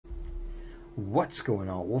What's going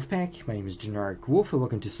on, Wolfpack? My name is Generic Wolf, and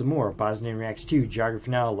welcome to some more Bosnian Reacts 2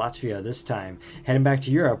 Geography Now Latvia this time. Heading back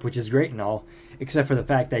to Europe, which is great and all, except for the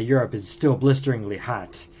fact that Europe is still blisteringly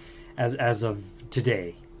hot as of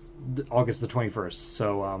today, August the 21st.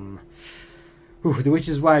 So, which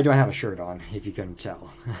is why I don't have a shirt on, if you couldn't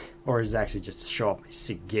tell. Or is it actually just to show off my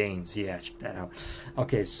sick gains? Yeah, check that out.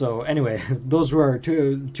 Okay, so anyway, those who are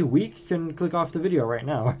too weak can click off the video right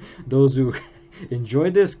now. Those who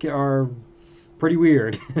enjoyed this are pretty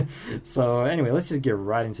weird. So anyway, let's just get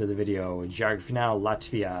right into the video. Geography Now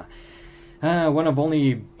Latvia. One of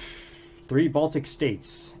only 3 Baltic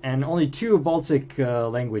states, and only 2 Baltic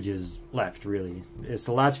languages left, really. It's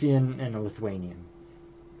the Latvian and the Lithuanian.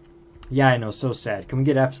 Yeah, I know, so sad. Can we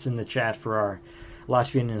get F's in the chat for our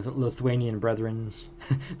Latvian and Lithuanian brethren?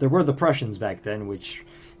 There were the Prussians back then, which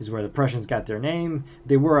is where the Prussians got their name.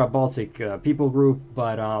 They were a Baltic people group,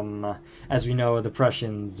 but as we know, the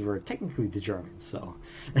Prussians were technically the Germans, so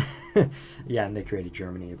yeah, and they created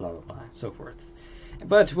Germany, blah blah blah, so forth.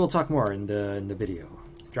 But we'll talk more in the video.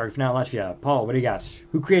 Geography Now Latvia. Paul, what do you got?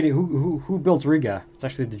 Who built Riga? It's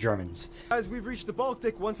actually the Germans. Guys, we've reached the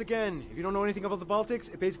Baltic once again. If you don't know anything about the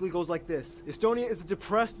Baltics, it basically goes like this. Estonia is a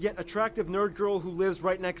depressed yet attractive nerd girl who lives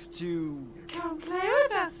right next to... Come play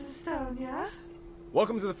with us, Estonia.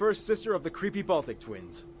 Welcome to the first sister of the creepy Baltic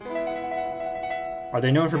twins. Are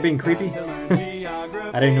they known for being creepy? I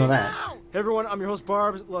didn't know that. Hey everyone, I'm your host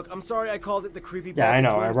Barbs. Look, I'm sorry I called it the creepy Baltic Yeah, I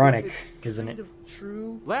know, twins, ironic, it's isn't kind it? of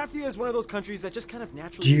true. Latvia is one of those countries that just kind of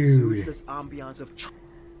naturally Dude. exudes this ambiance of...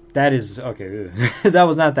 That is, okay, that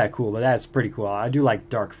was not that cool, but that's pretty cool. I do like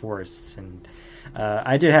dark forests, and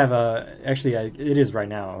I did have a, actually, it is right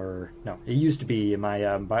now, or no, it used to be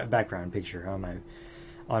my background picture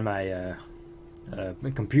on my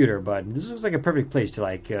computer, but this was like a perfect place to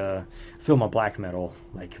like film a black metal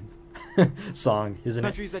like song, isn't it?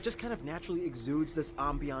 Countries that just kind of naturally exudes this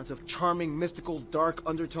ambiance of charming, mystical, dark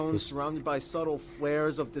undertones surrounded by subtle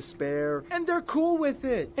flares of despair, and they're cool with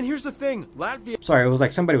it. And here's the thing, Latvia... Sorry, it was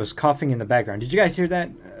like somebody was coughing in the background. Did you guys hear that?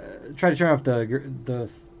 Try to turn up the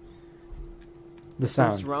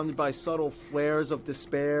sound. Surrounded by subtle flares of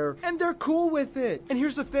despair, and they're cool with it. And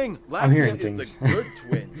here's the thing, I'm hearing Latvia is things. the good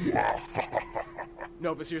twin.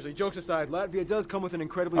 No, but seriously, jokes aside, Latvia does come with an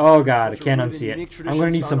incredibly... Oh god, I can't rooted in unsee it. unique I'm gonna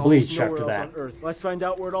traditions need some found almost bleach nowhere after else that. on Earth. Let's find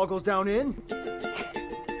out where it all goes down in...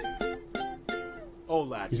 Oh,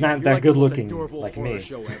 Latvia. He's not You're that like good the most looking adorable like horror me.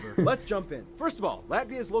 show ever. Let's jump in. First of all,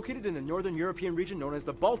 Latvia is located in the northern European region known as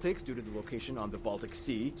the Baltics due to the location on the Baltic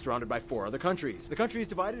Sea, surrounded by 4 other countries. The country is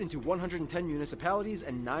divided into 110 municipalities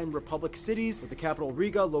and 9 republic cities, with the capital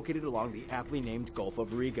Riga located along the aptly named Gulf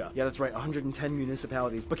of Riga. Yeah, that's right, 110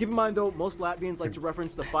 municipalities. But keep in mind though, most Latvians like to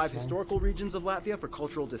reference the 5 historical regions of Latvia for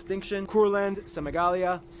cultural distinction: Kurland,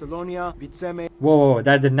 Semigalia, Salonia, Vitseme. Whoa,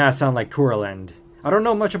 that did not sound like Kurland. I don't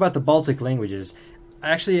know much about the Baltic languages.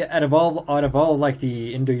 Actually, out of all like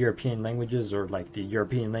the Indo-European languages, or like the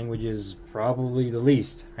European languages, probably the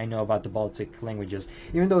least I know about the Baltic languages.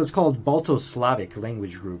 Even though it's called Balto-Slavic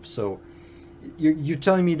language group, so you're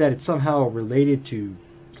telling me that it's somehow related to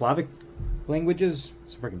Slavic languages?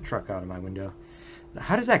 There's a freaking truck out of my window.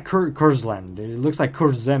 How does that Kurzland? It looks like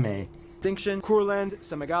Kurzeme. Distinction: Kurland,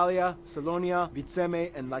 Semigalia, Salonia,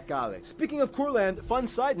 Vitseme, and Latgale. Speaking of Kurland, fun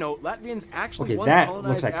side note, Latvians actually once that colonized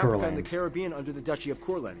looks like Africa and the Kurland. Caribbean under the Duchy of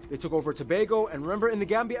Kurland. They took over Tobago, and remember in the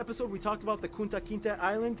Gambia episode we talked about the Kunta Kinte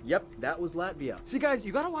Island? Yep, that was Latvia. See guys,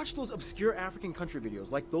 you gotta watch those obscure African country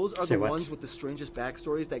videos, like those are Say the what? ones with the strangest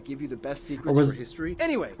backstories that give you the best secrets was- for history.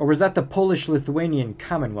 Anyway, Or was that the Polish-Lithuanian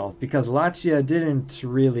Commonwealth? Because Latvia didn't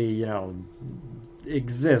really, you know,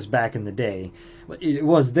 exist back in the day. It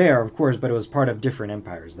was there, of course, but it was part of different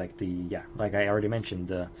empires, like like I already mentioned,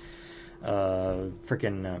 the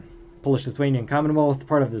freaking Polish-Lithuanian Commonwealth,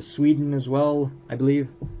 part of the Sweden as well, I believe.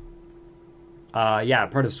 Yeah,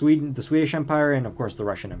 part of Sweden, the Swedish Empire, and of course the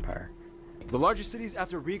Russian Empire. the largest cities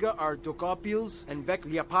after Riga are Daugavpils and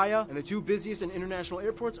Liepāja, and the 2 busiest and international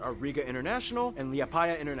airports are Riga International and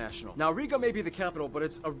Liepāja International. Now, Riga may be the capital, but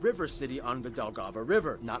it's a river city on the Daugava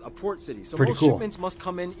River, not a port city. So Pretty most cool. shipments must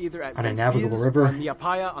come in either at On a navigable Ventspils river. or on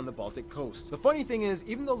Liepāja on the Baltic coast. The funny thing is,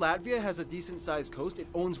 even though Latvia has a decent-sized coast, it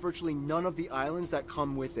owns virtually none of the islands that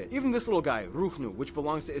come with it. Even this little guy, Ruhnu, which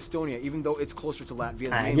belongs to Estonia, even though it's closer to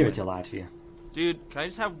Latvia's mainland. Give it to Latvia. Dude, can I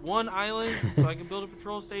just have one island so I can build a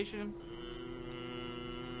patrol station?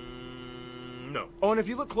 No. Oh, and if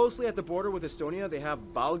you look closely at the border with Estonia, they have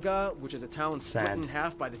Valga, which is a town split Sad. in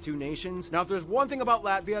half by the two nations. Now, if there's one thing about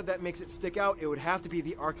Latvia that makes it stick out, it would have to be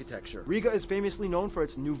the architecture. Riga is famously known for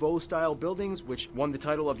its Nouveau-style buildings, which won the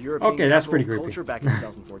title of European Okay, that's Capital pretty of creepy. Culture back in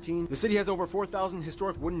 2014. The city has over 4,000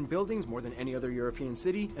 historic wooden buildings, more than any other European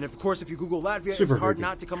city. And of course, if you Google Latvia, Super it's hard creepy.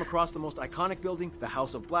 not to come across the most iconic building, the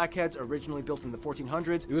House of Blackheads, originally built in the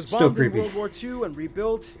 1400s. It was Still bombed creepy. in World War II and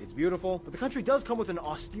rebuilt. It's beautiful, but the country does come with an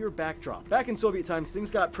austere backdrop. Back in Soviet times,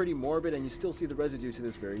 things got pretty morbid, and you still see the residue to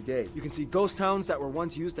this very day. You can see ghost towns that were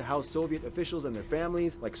once used to house Soviet officials and their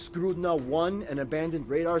families, like Skrudna 1, an abandoned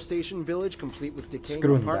radar station village complete with decaying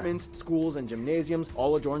Skrudna. apartments, schools, and gymnasiums,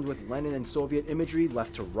 all adorned with Lenin and Soviet imagery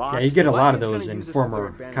left to rot. Yeah, you get a lot of Latvians those kinda in use this to their former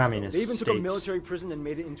advantage, communist though. They even took a states. military prison and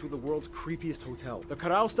made it into the world's creepiest hotel. The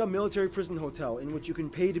Karausta Military Prison Hotel, in which you can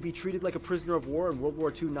pay to be treated like a prisoner of war in World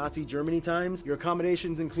War II Nazi Germany times. Your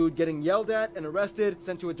accommodations include getting yelled at and arrested,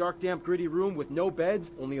 sent to a dark, damp, gritty room with no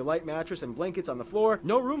beds, only a light mattress and blankets on the floor,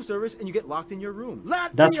 no room service, and you get locked in your room. Latvia!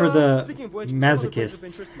 That's for the Speaking of which, some other places of masochists.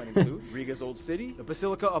 interest might include Riga's Old City, the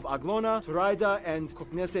Basilica of Aglona, Turaida and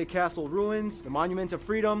Koknese Castle ruins, the Monument of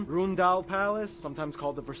Freedom, Rundal Palace, sometimes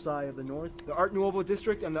called the Versailles of the North, the Art Nouveau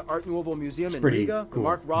District and the Art Nouveau Museum in pretty Riga, cool. the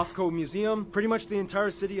Mark Rothko Museum, pretty much the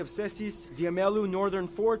entire city of Sesis, Ziemelu Northern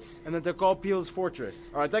Forts, and the Dakopils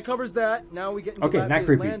Fortress. Alright, that covers that. Now we get into Okay, not Latvia's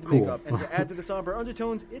creepy, land cool. makeup, and to add to the somber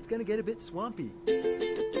undertones, it's gonna get a bit swampy.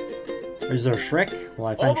 Is there Shrek? Will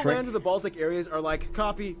I All find the Shrek? lands of the Baltic areas are like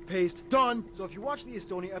copy, paste, done. So if you watch the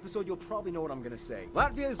Estonia episode, you'll probably know what I'm gonna say.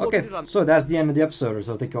 Latvia is Okay, located on so that's the end of the episode.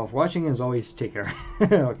 So thank you all for watching, and as always, take care.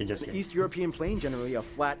 Okay, just the kidding. East European plain, generally a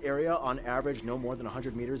flat area, on average no more than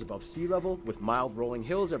 100 meters above sea level, with mild rolling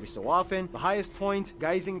hills every so often. The highest point,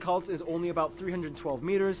 Geisenkults, is only about 312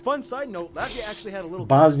 meters. Fun side note, Latvia actually had a little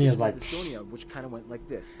Bosnia is competition like- with Estonia, which kind of went like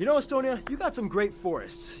this. You know, Estonia, you got some great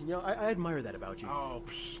forests. You know, I admire that about you. Oh,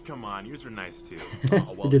 come on. Yours are nice, too.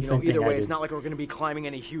 Oh, well, He did you know, same either thing I way, it's did. not like we're going to be climbing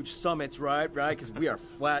any huge summits, right? Because we are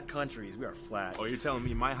flat countries. We are flat. Oh, you're telling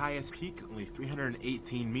me my highest peak, only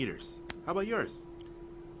 318 meters. How about yours?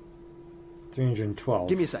 312.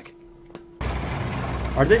 Give me a sec.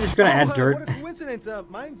 Are they just gonna add What dirt? a coincidence.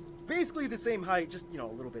 Mine's basically the same height, just, you know,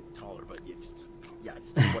 a little bit taller, but it's, yeah,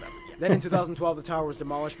 just whatever. Yeah. Then in 2012, the tower was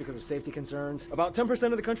demolished because of safety concerns. About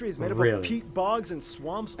 10% of the country is made up Really? of peat bogs and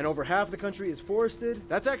swamps, and over half the country is forested.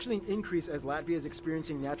 That's actually an increase as Latvia is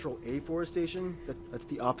experiencing natural afforestation. That's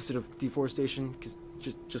the opposite of deforestation, because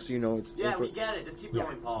just so you know, it's Yeah, we get it. Just keep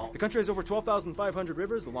going, Paul. The country has over 12,500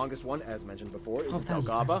 rivers. The longest one, as mentioned before, is the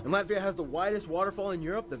 12,500. Daugava. And Latvia has the widest waterfall in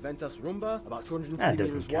Europe, the Ventas Rumba, about 250 That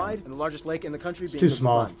doesn't meters count. wide, and the largest lake in the country being too the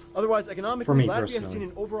small. Lublans. Otherwise, economically, For me Latvia has personally. seen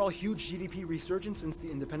an overall huge GDP resurgence since the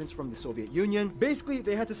independence from the Soviet Union. Basically,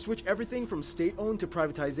 they had to switch everything from state-owned to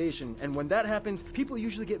privatization, and when that happens, people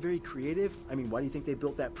usually get very creative. I mean, why do you think they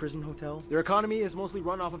built that prison hotel? Their economy is mostly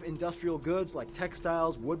run off of industrial goods like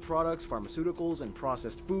textiles, wood products, pharmaceuticals, and processed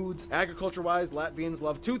foods. Agriculture-wise, Latvians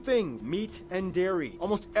love two things: meat and dairy.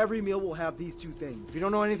 Almost every meal will have these two things. If you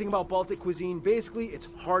don't know anything about Baltic cuisine, basically it's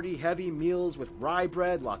hearty, heavy meals with rye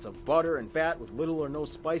bread, lots of butter and fat with little or no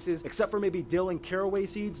spices, except for maybe dill and caraway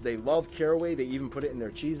seeds. They love caraway. They even put it in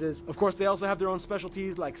their cheeses. Of course, they also have their own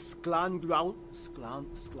specialties like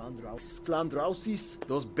sklandrausis,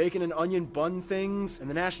 those bacon and onion bun things, and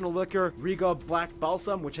the national liquor Riga Black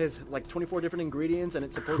Balsam, which has like 24 different ingredients, and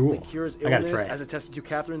it supposedly Cool. cures I gotta illness, try it. as attested to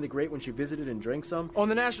Catherine the Great when she visited and drank some. Oh,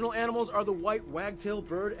 and the national animals are the white wagtail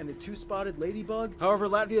bird and the two-spotted ladybug. However,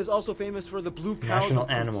 Latvia is also famous for the blue cows National of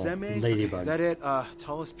animal, Kurzeme. ladybug. Is that it?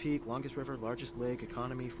 Tallest peak, longest river, largest lake,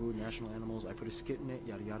 economy, food, national animals. I put a skit in it,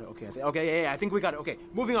 yada yada. Okay, I think we got it. Okay,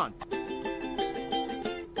 moving on.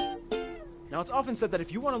 Now, it's often said that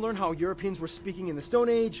if you want to learn how Europeans were speaking in the Stone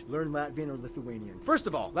Age, learn Latvian or Lithuanian. First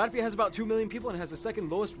of all, Latvia has about 2 million people and has the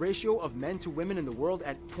second lowest ratio of men to women in the world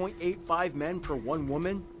at 0.85 men per 1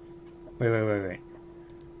 woman. Wait.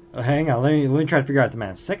 Hang on, let me try to figure out the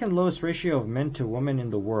math. Second lowest ratio of men to women in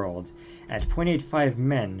the world at 0.85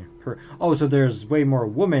 men per... Oh, so there's way more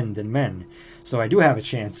women than men. So I do have a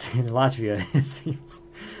chance in Latvia, it seems.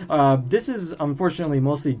 This is unfortunately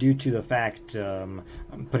mostly due to the fact... I'm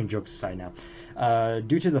putting jokes aside now.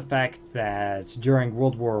 Due to the fact that during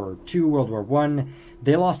World War II, World War I,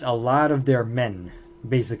 they lost a lot of their men,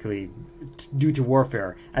 basically, due to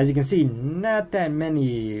warfare. As you can see, not that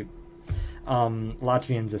many...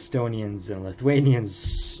 Latvians, Estonians, and Lithuanians,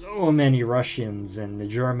 so many Russians and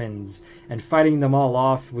Germans, and fighting them all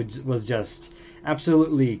off was just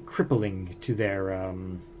absolutely crippling to their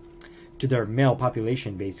male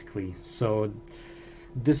population, basically. So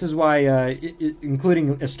this is why,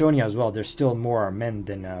 including Estonia as well, there's still more men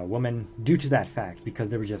than women due to that fact, because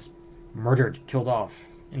they were just murdered, killed off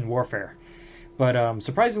in warfare. But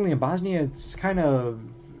surprisingly, in Bosnia, it's kind of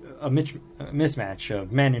a mismatch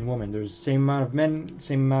of men and women. There's the same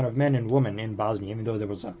amount of men and women in Bosnia, even though there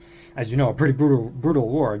was as you know, a pretty brutal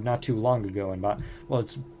war not too long ago. And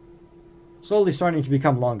it's slowly starting to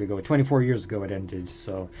become long ago. 24 years ago it ended,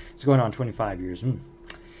 so it's going on 25 years.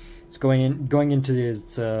 It's going into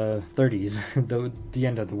its 30s, the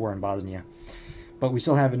end of the war in Bosnia. But we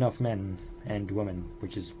still have enough men and women,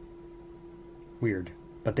 which is weird,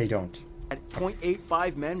 but they don't. At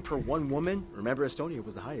 0.85 men per 1 woman. Remember, Estonia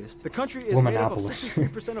was the highest. The country is made up of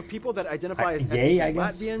 63% of people that identify as ethnically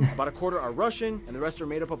Latvian, about a quarter are Russian, and the rest are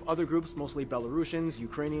made up of other groups, mostly Belarusians,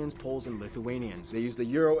 Ukrainians, Poles, and Lithuanians. They use the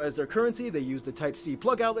euro as their currency, they use the Type-C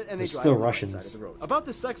plug outlet, and they drive on the right side of the road. About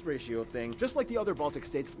the sex ratio thing, just like the other Baltic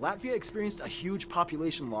states, Latvia experienced a huge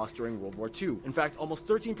population loss during World War II. In fact, almost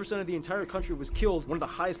 13% of the entire country was killed, one of the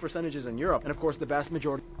highest percentages in Europe, and of course the vast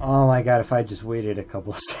majority... Oh my god, if I just waited a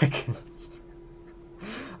couple of seconds...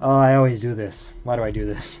 Oh, I always do this. Why do I do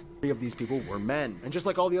this? Of these people were men. And just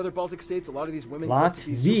like all the other Baltic states, a lot of these women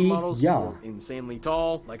these supermodels were insanely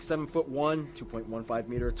tall, like 7'1", 2.15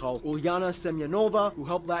 meter tall Ulyana Semyonova, who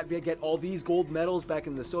helped Latvia get all these gold medals back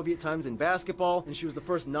in the Soviet times in basketball, and she was the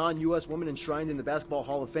first non-US woman enshrined in the Basketball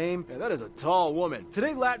Hall of Fame. Yeah, that is a tall woman.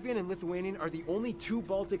 Today, Latvian and Lithuanian are the only 2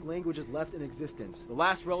 Baltic languages left in existence. The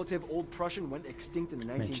last relative, Old Prussian, went extinct in the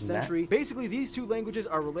 19th century. Basically, these 2 languages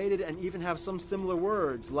are related and even have some similar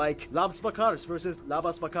words, like Labs-Vakars versus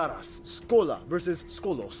Labas-Vakaras. Skola versus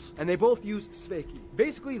Skolos, and they both use Sveki.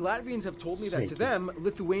 Basically, Latvians have told me that to them,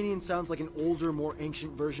 Lithuanian sounds like an older, more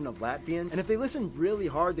ancient version of Latvian, and if they listen really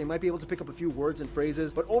hard, they might be able to pick up a few words and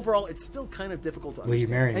phrases, but overall, it's still kind of difficult to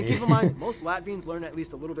understand. And keep in mind, most Latvians learn at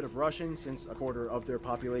least a little bit of Russian, since a quarter of their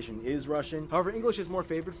population is Russian. However, English is more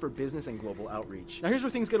favored for business and global outreach. Now, here's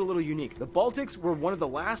where things get a little unique. The Baltics were one of the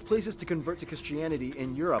last places to convert to Christianity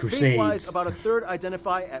in Europe. Faith-wise, about a third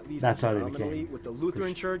identify, at least nominally, with the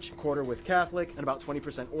Lutheran Church, a quarter with Catholic, and about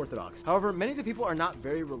 20% Orthodox. However, many of the people are not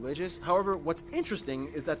very religious. However, what's interesting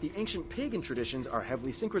is that the ancient pagan traditions are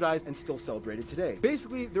heavily synchronized and still celebrated today.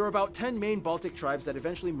 Basically, there are about 10 main Baltic tribes that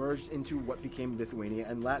eventually merged into what became Lithuania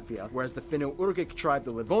and Latvia, whereas the Finno-Ugric tribe,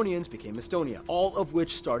 the Livonians, became Estonia, all of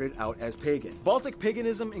which started out as pagan. Baltic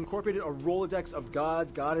paganism incorporated a Rolodex of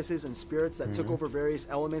gods, goddesses, and spirits that took over various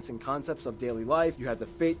elements and concepts of daily life. You had the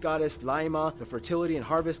fate goddess, Laima, the fertility and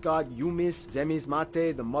harvest god, Yumis, Zemis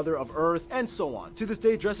Mate, the mother of earth, and so on. To this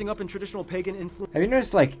day, dressing up in traditional pagan influence. Have you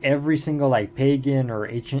noticed, like, every single, like, pagan or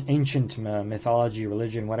ancient mythology,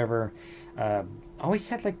 religion, whatever, always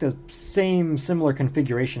had, like, the similar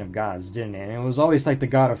configuration of gods, didn't it? And it was always, like, the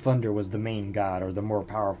god of thunder was the main god, or the more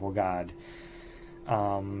powerful god.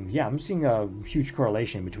 Yeah, I'm seeing a huge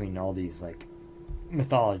correlation between all these, like,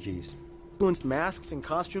 mythologies. Influenced masks and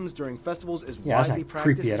costumes during festivals is widely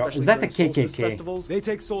practiced, especially is that the during solstice KKK? festivals. They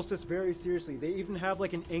take solstice very seriously. They even have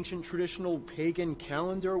like an ancient traditional pagan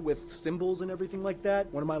calendar with symbols and everything like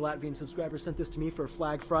that. One of my Latvian subscribers sent this to me for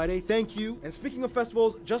Flag Friday. Thank you. And speaking of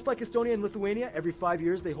festivals, just like Estonia and Lithuania, every 5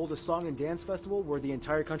 years they hold a song and dance festival where the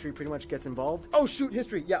entire country pretty much gets involved. Oh shoot,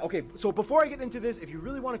 history. Yeah, okay. So before I get into this, if you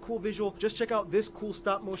really want a cool visual, just check out this cool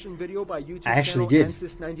stop motion video by YouTube channel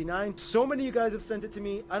Ansis99. So many of you guys have sent it to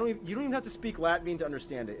me. You don't even have to speak Latvian to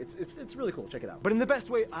understand it. It's really cool. Check it out. But in the best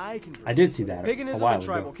way I can. I did see that. Paganism and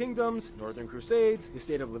tribal kingdoms, Northern Crusades, the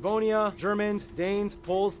state of Livonia, Germans, Danes,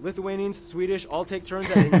 Poles, Lithuanians, Swedish all take turns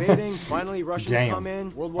at invading. Finally, Russians come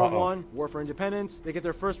in. World War I, War for Independence. They get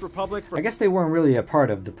their first republic. I guess they weren't really a part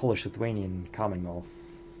of the Polish-Lithuanian Commonwealth.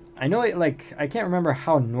 I know it, like, I can't remember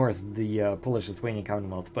how north the Polish-Lithuanian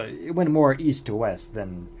Commonwealth, but it went more east to west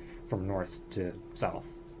than from north to south.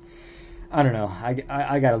 I don't know.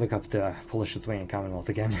 I gotta look up the Polish-Lithuanian Commonwealth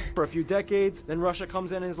again. For a few decades, then Russia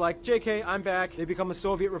comes in and is like, JK, I'm back. They become a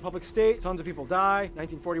Soviet Republic state. Tons of people die.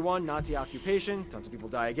 1941, Nazi occupation. Tons of people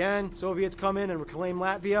die again. Soviets come in and reclaim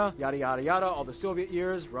Latvia. Yada, yada, yada. All the Soviet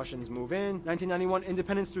years. Russians move in. 1991,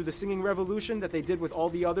 independence through the Singing Revolution that they did with all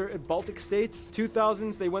the other Baltic states.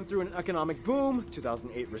 2000s, they went through an economic boom.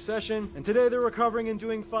 2008, recession. And today they're recovering and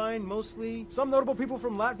doing fine, mostly. Some notable people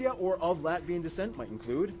from Latvia or of Latvian descent might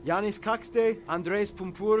include Yanis Andres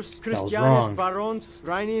Pumpurs, Christianis Barons,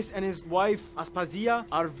 Rainis and his wife Aspazia,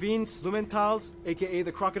 Arvins Lumentals, aka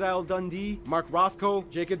the Crocodile Dundee, Mark Rothko,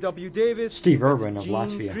 Jacob W. Davis, Steve Irwin of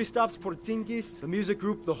Latvia, Kristaps Porzinkis, the music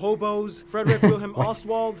group The Hobos, Frederick Wilhelm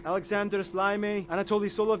Oswald, Alexander Slaime, Anatoly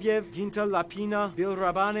Solovyev, Ginta Lapina, Bill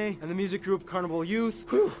Rabane, and the music group Carnival Youth.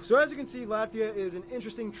 Whew. So as you can see, Latvia is an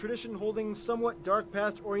interesting tradition-holding, somewhat dark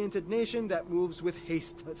past-oriented nation that moves with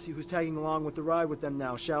haste. Let's see who's tagging along with the ride with them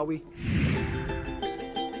now, shall we?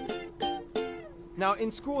 Now,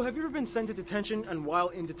 in school, have you ever been sent to detention, and while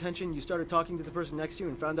in detention, you started talking to the person next to you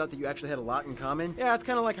and found out that you actually had a lot in common? Yeah, it's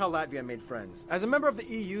kind of like how Latvia made friends. As a member of the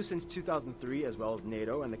EU since 2003, as well as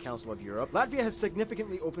NATO and the Council of Europe, Latvia has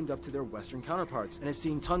significantly opened up to their Western counterparts and has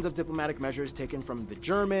seen tons of diplomatic measures taken from the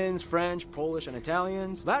Germans, French, Polish, and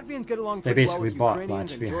Italians. Latvians get along pretty well with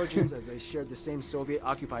Ukrainians and Georgians as they shared the same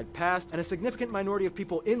Soviet-occupied past, and a significant minority of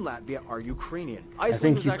people in Latvia are Ukrainian.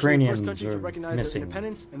 Iceland was actually the first country to recognize their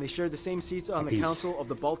independence, and they share the same seats on the Council of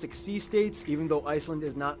the Baltic Sea States, even though Iceland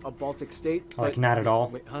is not a Baltic state. Like, not at all.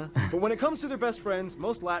 Wait, huh? But when it comes to their best friends,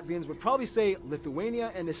 most Latvians would probably say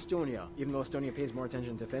Lithuania and Estonia, even though Estonia pays more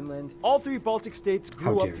attention to Finland. All three Baltic states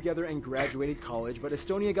grew up together and graduated college, but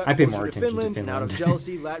Estonia got closer to Finland, and out of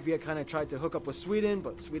jealousy, Latvia kind of tried to hook up with Sweden,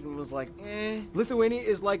 but Sweden was like, eh. Lithuania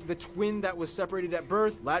is like the twin that was separated at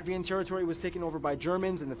birth. Latvian territory was taken over by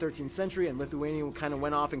Germans in the 13th century, and Lithuania kind of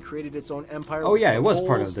went off and created its own empire. Oh yeah, it was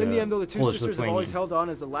part of the In the end, though, the two Polish sisters have always held on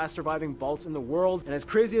as the last surviving Balts in the world, and as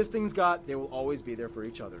crazy as things got, they will always be there for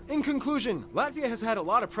each other. In conclusion, Latvia has had a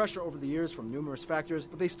lot of pressure over the years from numerous factors,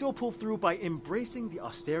 but they still pull through by embracing the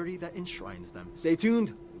austerity that enshrines them. Stay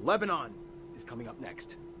tuned, Lebanon is coming up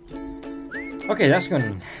next. Okay, that's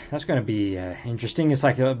gonna be interesting. It's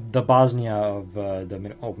like the Bosnia of the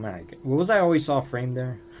middle. Oh my, what was I always saw framed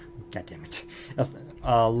there? God damn it! That's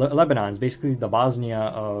Lebanon's basically the Bosnia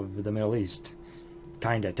of the Middle East.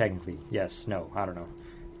 Kinda, technically. Yes, no, I don't know.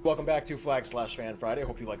 Welcome back to Flag/Fan Friday.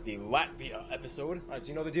 Hope you like the Latvia episode. Alright, so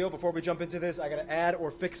you know the deal. Before we jump into this, I gotta add or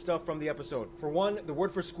fix stuff from the episode. For one, the word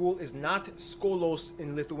for school is not skolos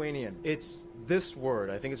in Lithuanian. It's this word.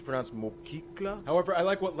 I think it's pronounced mokykla. However, I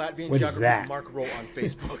like what Latvian geographer Mark wrote on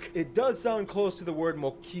Facebook. It does sound close to the word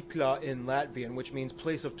mokykla in Latvian, which means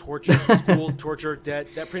place of torture, school, torture, debt.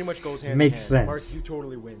 That pretty much goes hand in hand. Makes sense. Mark, you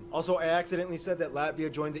totally win. Also, I accidentally said that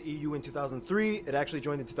Latvia joined the EU in 2003. It actually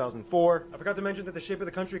joined in 2004. I forgot to mention that the shape of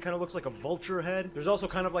the country kind of looks like a vulture head. There's also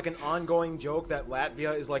kind of like an ongoing joke that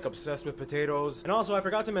Latvia is like obsessed with potatoes. And also, I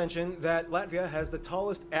forgot to mention that Latvia has the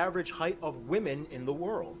tallest average height of women in the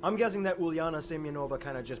world. I'm guessing that Uliana Semyonova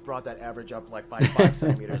kind of just brought that average up like by 5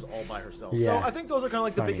 centimeters all by herself. Yeah. So I think those are kind of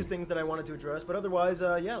like the biggest things that I wanted to address. But otherwise,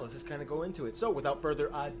 yeah, let's just kind of go into it. So without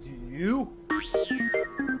further ado...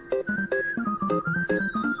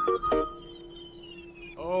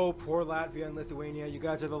 Oh, poor Latvia and Lithuania. You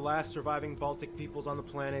guys are the last surviving Baltic peoples on the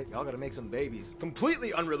planet. Y'all gotta make some babies.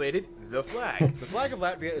 Completely unrelated, the flag. The flag of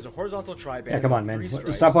Latvia is a horizontal triband. Yeah, come on, man.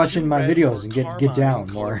 Stop watching my videos and get down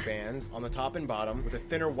more. Bands on the top and bottom with a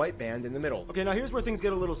thinner white band in the middle. Okay, now here's where things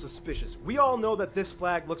get a little suspicious. We all know that this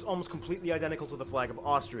flag looks almost completely identical to the flag of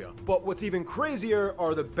Austria. But what's even crazier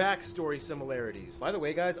are the backstory similarities. By the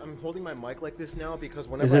way, guys, I'm holding my mic like this now because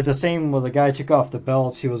whenever Is it the same where the guy took off the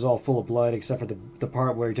belts, he was all full of blood, except for the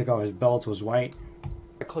part where he took off his belts was white?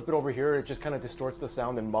 I clip it over here, it just kind of distorts the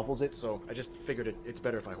sound and muffles it, so I just figured it's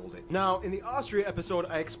better if I hold it. Now, in the Austria episode,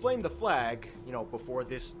 I explained the flag, you know, before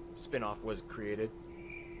this spin-off was created.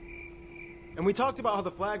 And we talked about how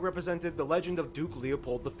the flag represented the legend of Duke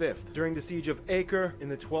Leopold V during the siege of Acre in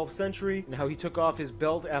the 12th century, and how he took off his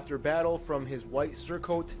belt after battle from his white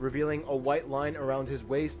surcoat, revealing a white line around his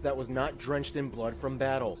waist that was not drenched in blood from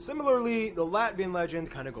battle. Similarly, the Latvian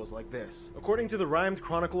legend kind of goes like this. According to the rhymed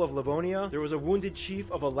Chronicle of Livonia, there was a wounded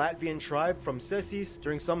chief of a Latvian tribe from Cesis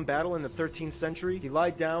during some battle in the 13th century. He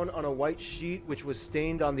lied down on a white sheet which was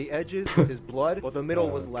stained on the edges with his blood, while the middle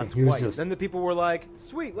was left white. Then the people were like,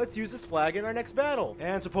 sweet, let's use this flag in our next battle.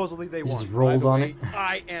 And supposedly they won. Just rolled on it.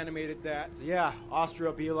 I animated that. So yeah,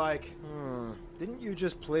 Austria be like, didn't you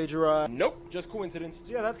just plagiarize? Nope, just coincidence.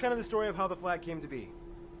 So yeah, that's kind of the story of how the flag came to be.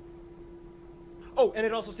 Oh, and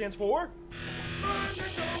it also stands for...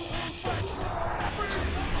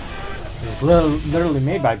 It was literally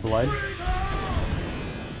made by blood.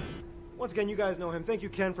 Once again, you guys know him. Thank you,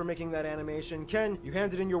 Ken, for making that animation. Ken, you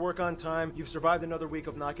handed in your work on time. You've survived another week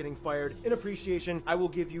of not getting fired. In appreciation, I will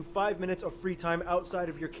give you 5 minutes of free time outside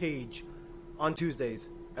of your cage on Tuesdays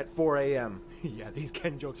at 4 a.m. Yeah, these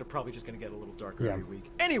Ken jokes are probably just going to get a little darker every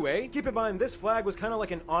week. Anyway, keep in mind, this flag was kind of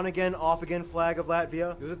like an on-again, off-again flag of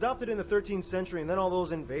Latvia. It was adopted in the 13th century, and then all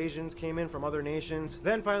those invasions came in from other nations.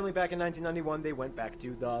 Then finally, back in 1991, they went back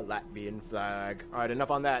to the Latvian flag. All right,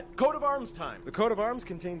 enough on that. Coat of arms time. The coat of arms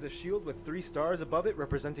contains a shield with 3 stars above it,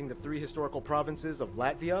 representing the 3 historical provinces of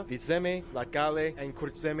Latvia, Vitseme, Latgale, and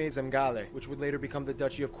Kurtseme Zemgale, which would later become the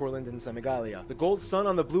Duchy of Courland and Semigalia. The gold sun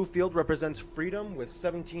on the blue field represents freedom, with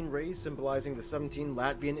 7 17 rays symbolizing the 17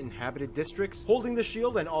 Latvian inhabited districts. Holding the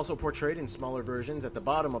shield and also portrayed in smaller versions at the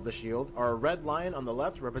bottom of the shield are a red lion on the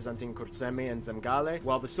left representing Kurzeme and Zemgale,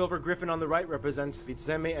 while the silver griffin on the right represents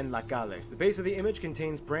Vizeme and Lakale. The base of the image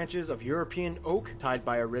contains branches of European oak tied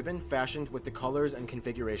by a ribbon fashioned with the colors and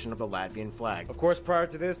configuration of the Latvian flag. Of course, prior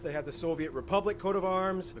to this, they had the Soviet Republic coat of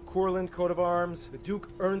arms, the Courland coat of arms, the Duke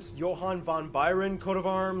Ernst Johann von Byron coat of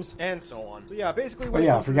arms, and so on. So yeah, basically when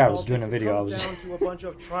I forgot I was doing a video. It comes down to a bunch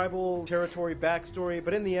of tribal territory backstory,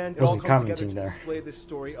 but in the end, it wasn't all comes together commenting to there. display the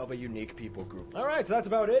story of a unique people group. Alright, so that's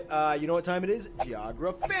about it. You know what time it is?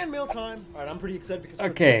 Geogra fan mail time. Alright, I'm pretty excited because...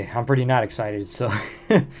 Okay, I'm pretty not excited, so...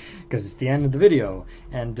 because it's the end of the video,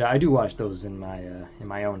 and I do watch those in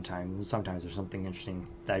my own time. Sometimes there's something interesting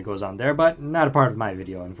that goes on there, but not a part of my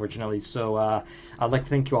video, unfortunately. So I'd like to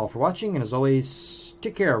thank you all for watching, and as always,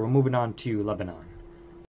 take care. We're moving on to Lebanon.